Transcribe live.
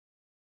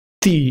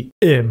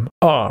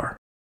TMR.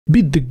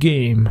 Beat the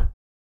game.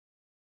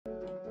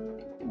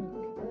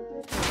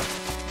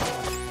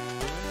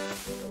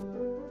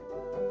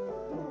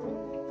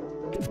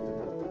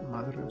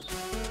 Madres.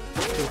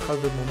 Still have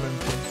the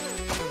momentum.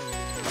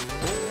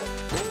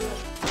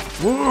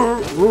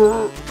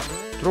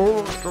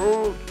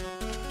 Throw.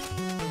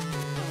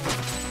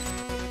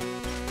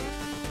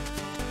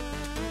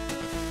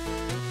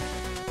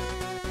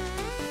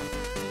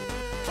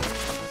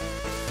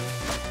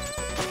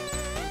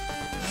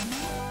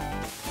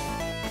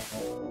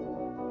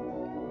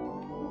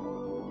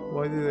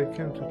 Why did I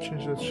come to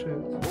change that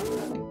shit?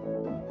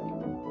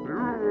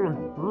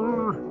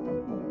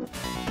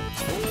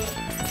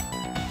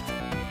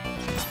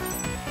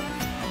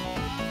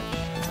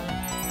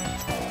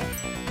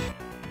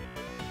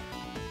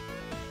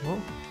 Well,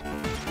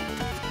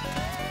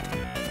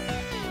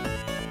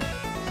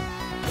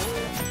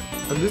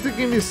 at least the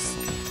game is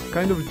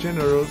kind of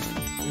generous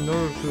in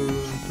order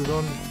to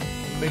don't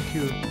make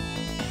you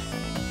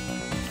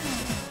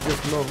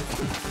get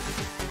lost.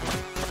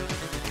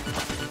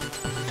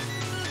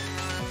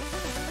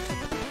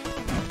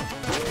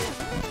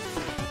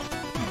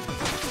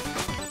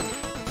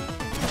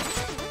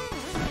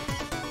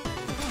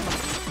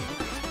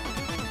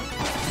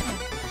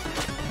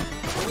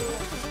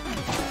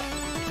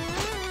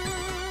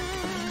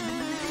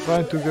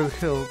 Trying to get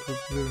help, but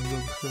didn't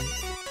get help.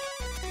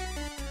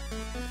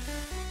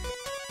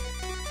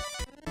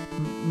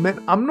 Man,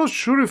 I'm not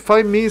sure if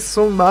I missed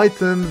some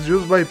items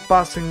just by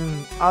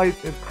passing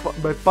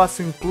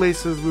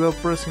places without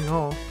pressing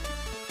home.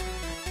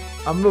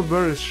 I'm not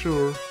very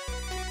sure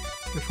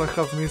if I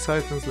have missed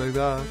items like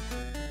that.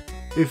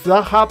 If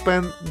that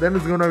happened, then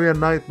it's gonna be a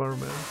nightmare,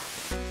 man.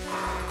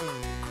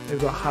 If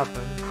that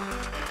happened.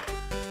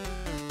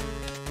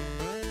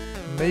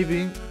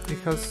 Maybe it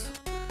has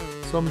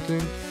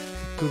something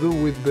to do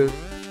with the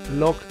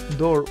locked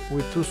door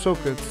with two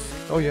sockets.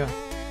 Oh yeah,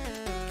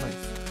 nice.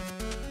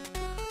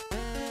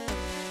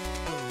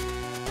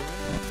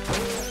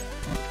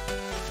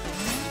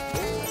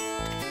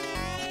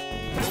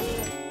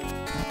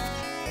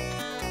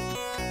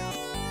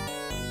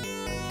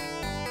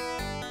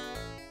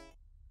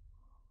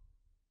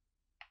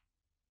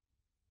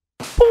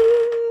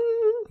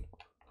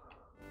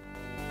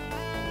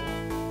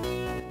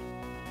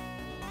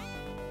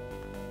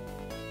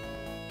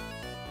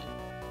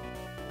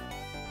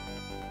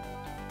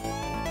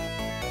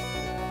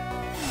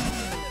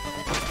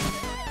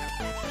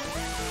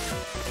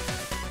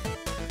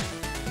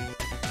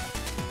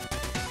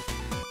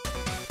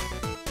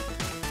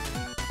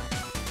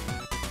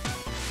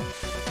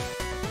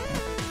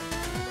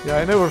 Yeah,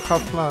 I never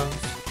have plans.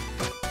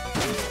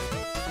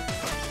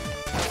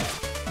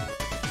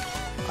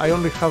 I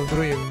only have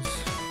dreams.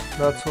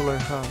 That's all I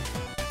have.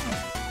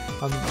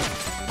 And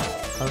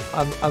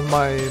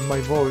my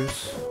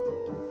voice.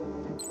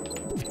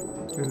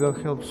 If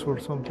that helps for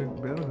something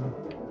better.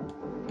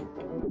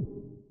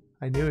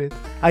 I knew it.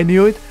 I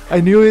knew it. I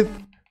knew it.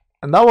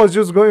 And I was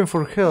just going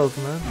for health,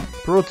 man.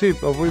 Pro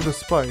tip, avoid the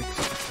spikes.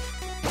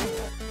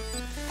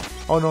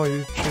 Oh no,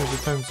 you changed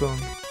the time zone.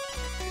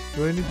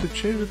 Do I need to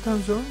change the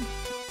time zone?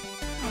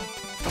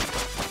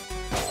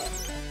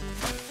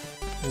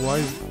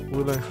 Why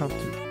will I have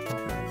to?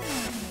 Okay.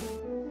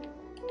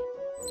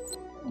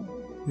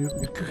 You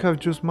could have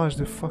just mashed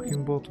the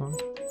fucking button.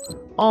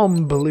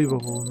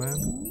 Unbelievable, man.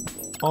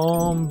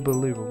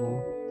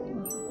 Unbelievable.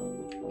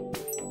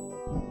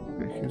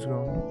 Okay, he's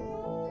gone.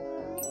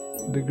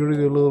 The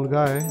greedy little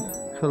guy,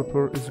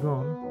 helper, is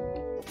gone.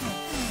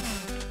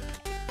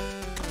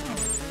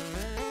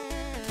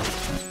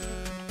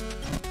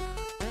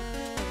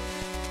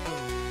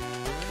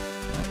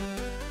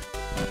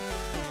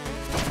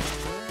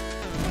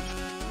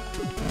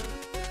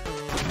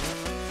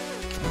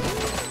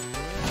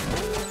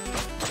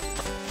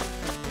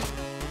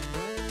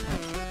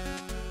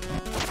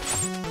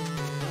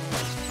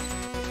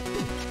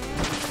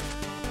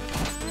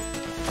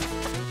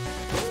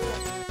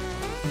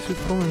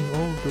 Coming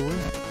all the way.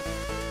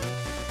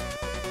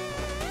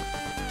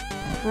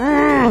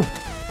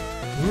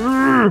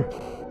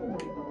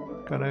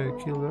 Can I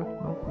kill that?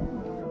 No.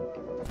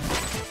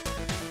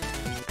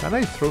 Can I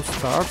throw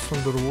stars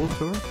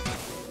underwater?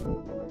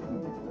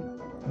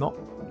 No,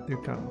 you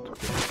can't.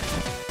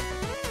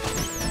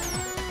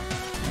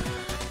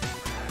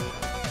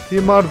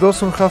 TMR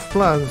doesn't have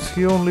plans,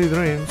 he only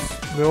dreams.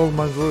 The old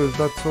man's voice,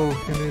 that's all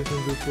he needs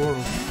in this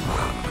world.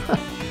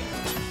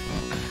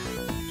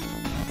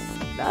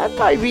 That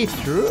might be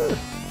true.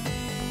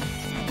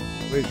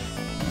 Wait.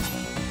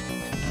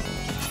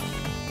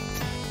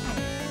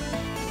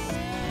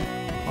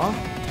 Huh?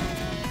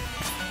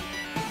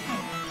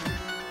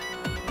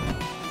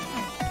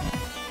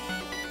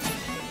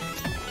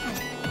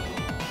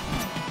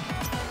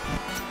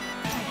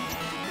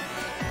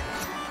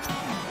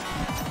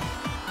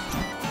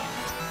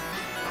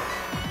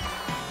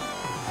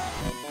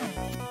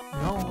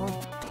 No.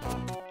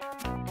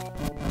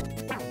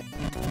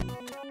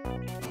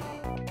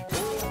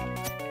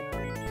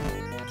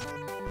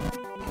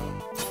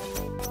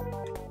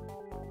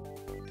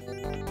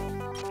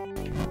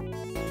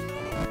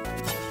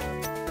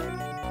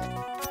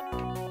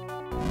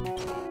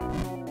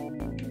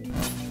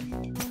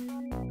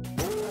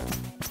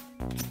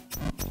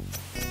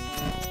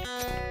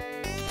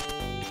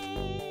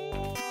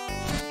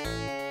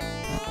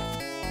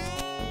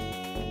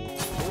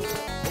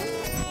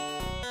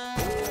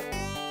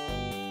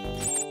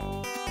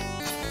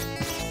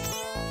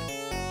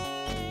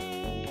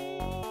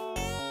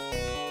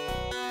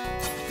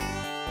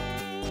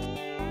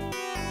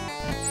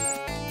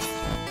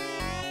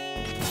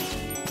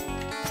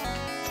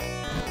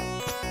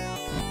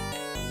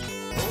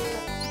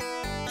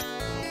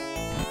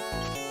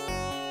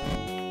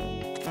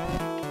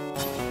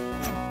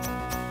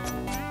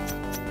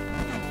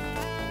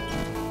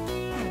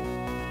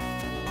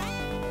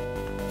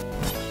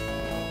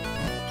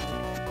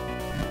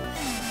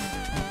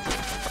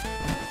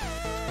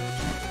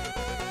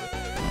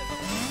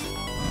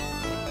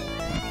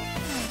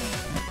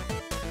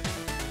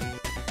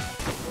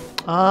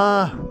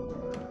 Ah,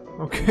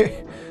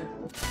 okay.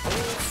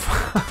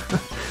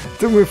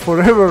 Took me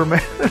forever,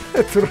 man,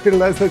 to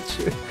realize that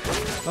shit.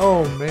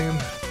 Oh, man.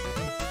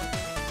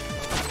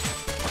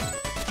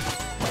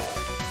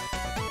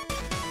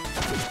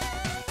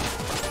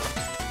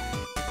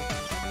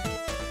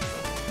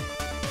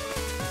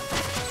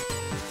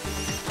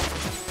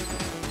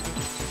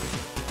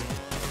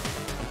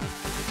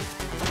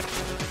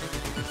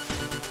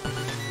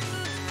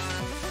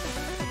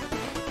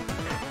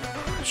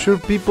 Sure,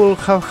 people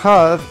have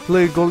had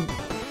play gold.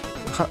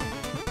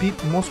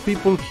 Most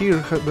people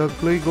here that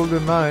play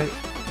GoldenEye,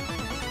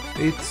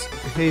 it's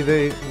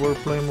heyday, were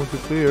playing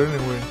multiplayer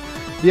anyway.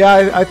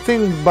 Yeah, I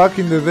think back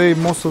in the day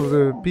most of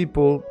the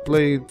people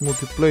played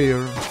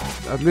multiplayer.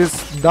 At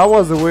least that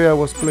was the way I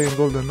was playing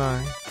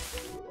GoldenEye.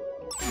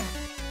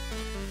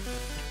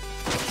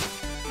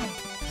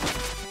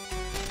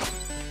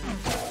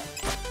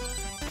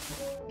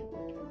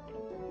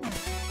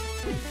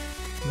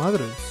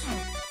 Madres.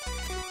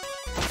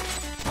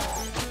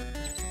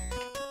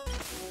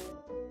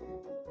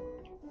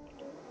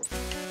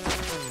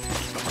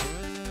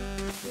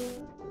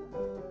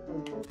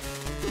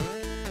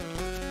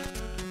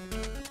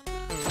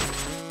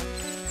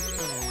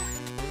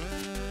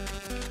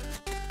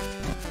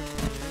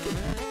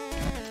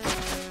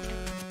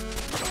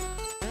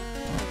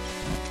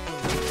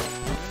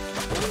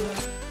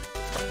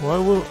 Why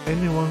will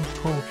anyone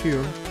come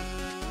here?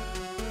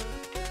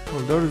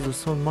 Well, there is a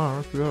sun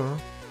mark there.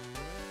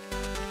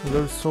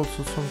 There's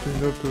also something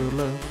there to the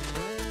left.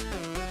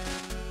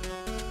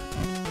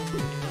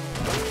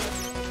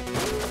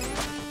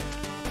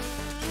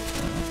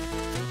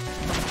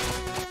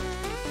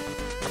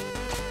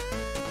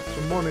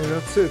 Some money,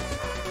 that's it.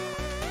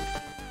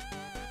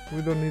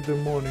 We don't need the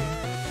money.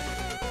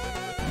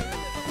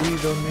 We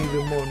don't need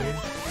the money.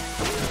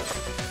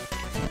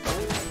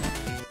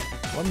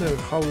 Wonder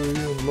how we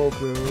even load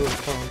the other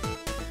part.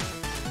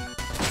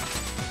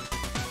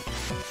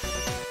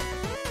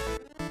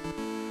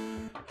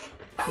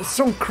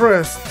 Some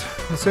crest.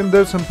 The same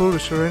devs and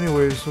publisher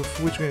anyways, of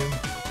which game?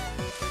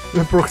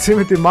 The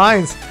proximity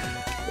mines.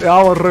 They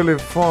were really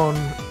fun.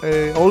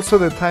 Also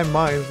the time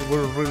mines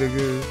were really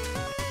good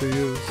to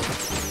use.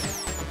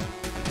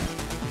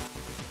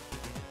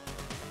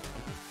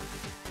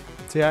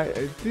 See,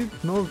 I did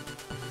not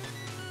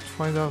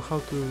find out how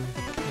to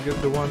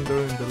get the one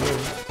there in the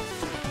left.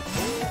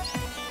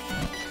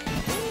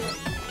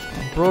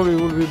 Probably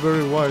would be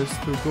very wise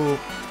to go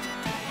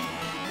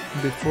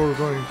before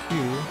going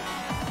here.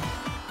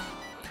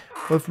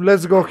 But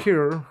let's go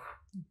here.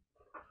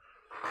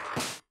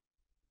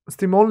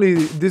 Steam only.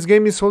 This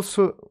game is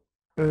also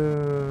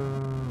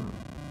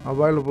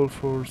available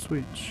for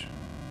Switch.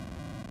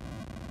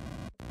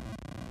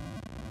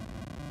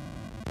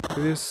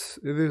 It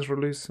is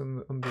released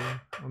on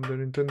the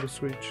Nintendo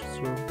Switch.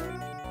 So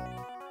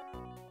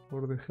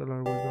where the hell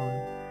are we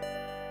going?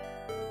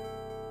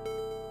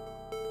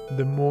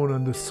 The moon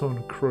and the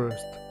sun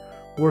crest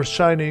were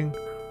shining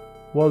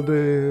while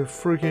the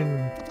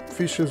freaking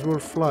fishes were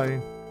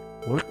flying.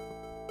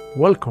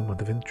 Welcome,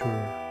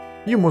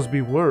 adventurer. You must be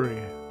wary.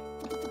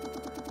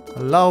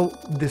 Allow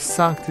the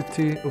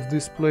sanctity of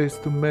this place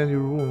to mend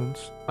your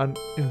wounds and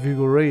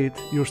invigorate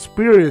your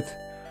spirit.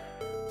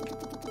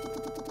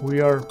 We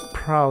are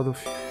proud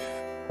of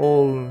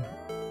all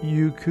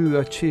you could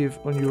achieve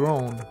on your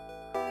own.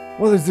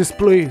 What is this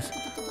place?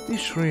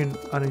 This shrine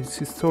and its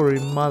history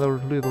matter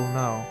little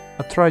now.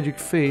 A tragic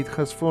fate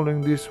has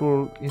fallen this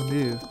world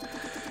indeed.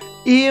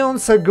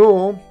 Eons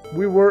ago,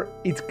 we were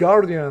its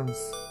guardians.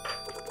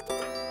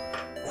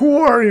 Who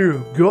are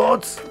you,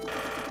 gods?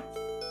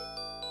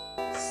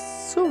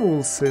 Some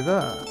will say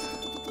that.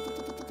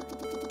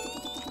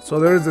 So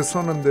there is the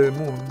sun and the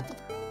moon.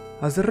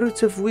 As the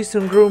roots of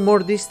wisdom grow more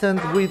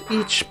distant with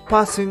each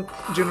passing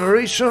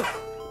generation,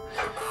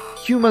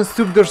 humans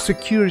took their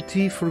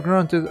security for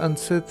granted and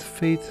set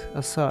fate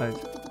aside.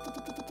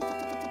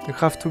 You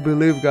have to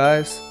believe,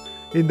 guys,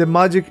 in the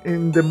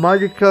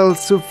magical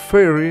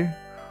sub-fairy.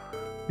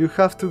 You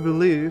have to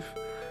believe.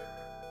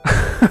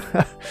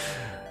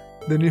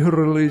 The new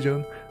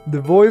religion,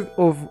 the void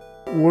of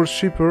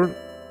worshippers,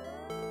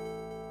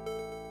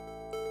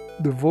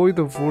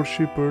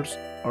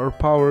 our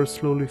power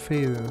slowly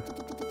faded.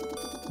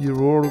 Your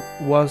world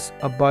was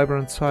a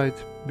vibrant sight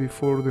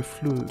before the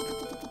flood.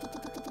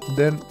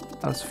 Then,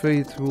 as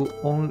fate will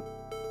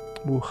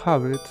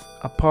have it,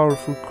 a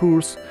powerful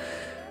curse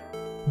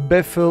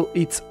befell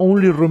its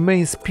only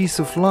remains piece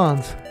of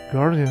land.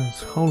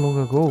 Guardians, how long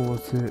ago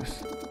was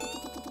this?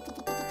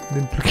 The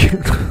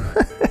implication.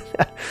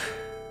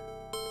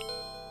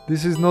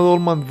 This is not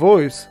Old Man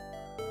voice.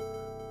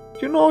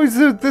 You know, it's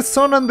the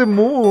sun and the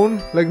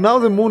moon. Like now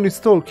the moon is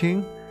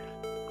talking.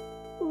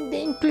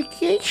 The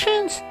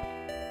implications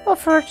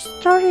of our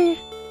story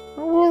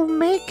will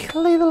make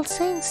little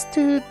sense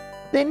to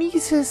the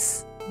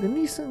nieces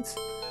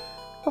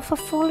of a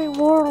fallen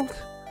world.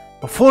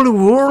 A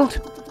fallen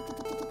world?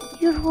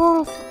 Your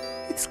world,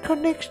 its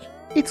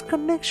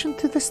connection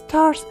to the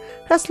stars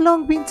has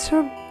long been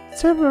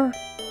severed.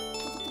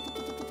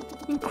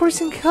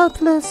 Increasing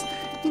helpless,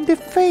 In the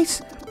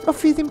face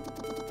of its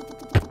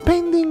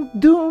impending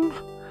doom,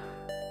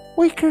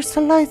 we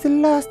crystallize the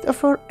last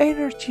of our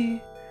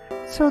energy,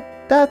 so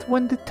that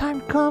when the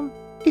time comes,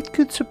 it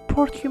could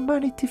support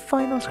humanity's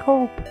final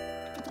hope.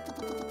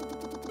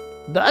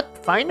 That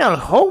final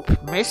hope,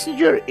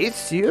 messenger,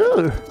 it's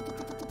you.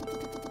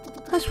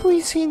 As we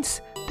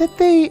since the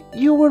day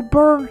you were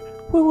born,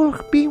 we will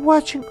be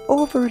watching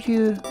over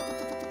you.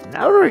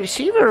 Now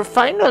receive your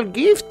final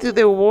gift to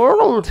the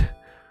world.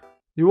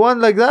 You want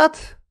like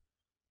that?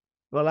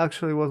 Well,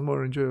 actually, it was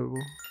more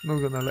enjoyable.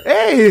 Not gonna lie.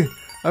 Hey!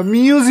 A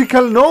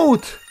musical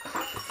note!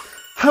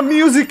 A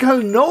musical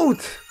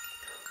note!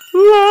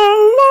 La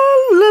la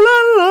la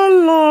la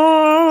la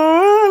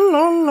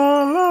la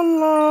la la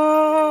la.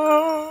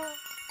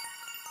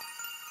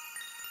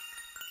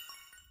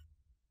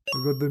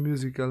 You got the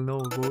musical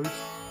note, boys.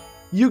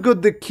 You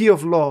got the key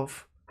of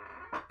love.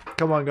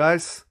 Come on,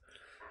 guys.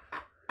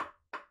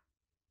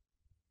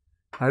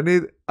 I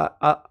need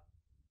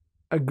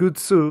a good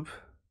soup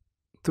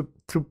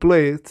to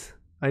play it.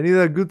 I need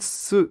a good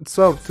soup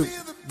to...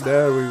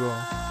 There we go.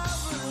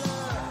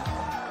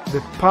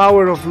 The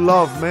power of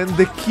love, man.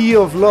 The key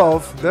of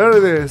love. There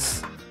it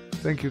is.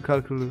 Thank you,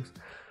 Calculus.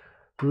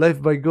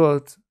 Left by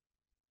gods,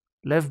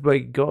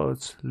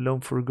 long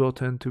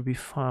forgotten, to be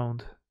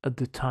found at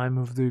the time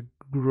of the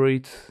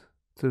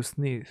greatest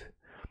need.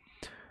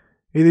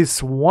 It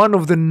is one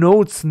of the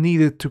notes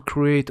needed to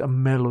create a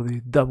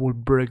melody that will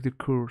break the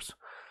curse.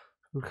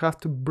 We have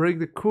to break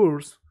the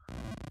curse.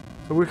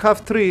 So we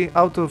have 3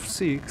 out of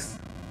 6.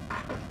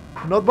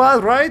 Not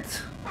bad,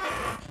 right?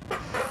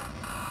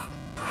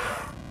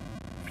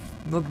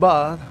 Not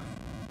bad.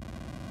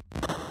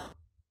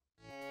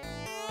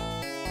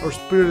 Our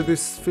spirit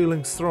is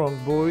feeling strong,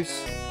 boys.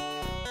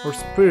 Our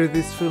spirit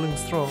is feeling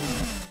strong.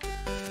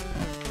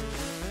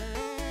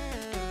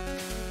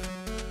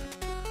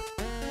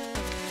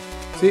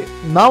 See,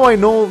 now I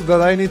know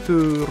that I need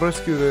to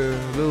rescue the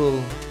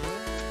little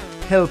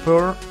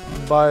helper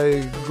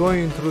by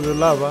going through the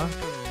lava.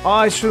 Oh,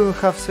 I shouldn't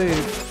have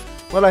saved.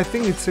 Well, I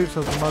think it saves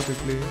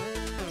automatically.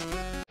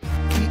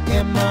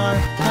 TMR,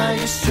 are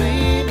you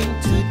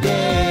streaming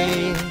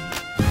today?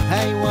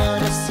 I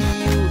wanna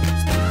see you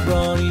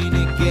rolling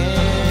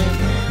again.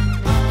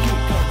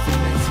 Here comes the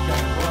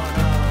Mexican one.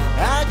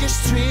 Are you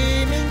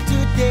streaming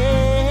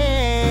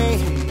today?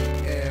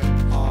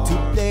 To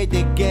play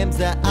the games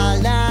that I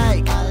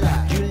like.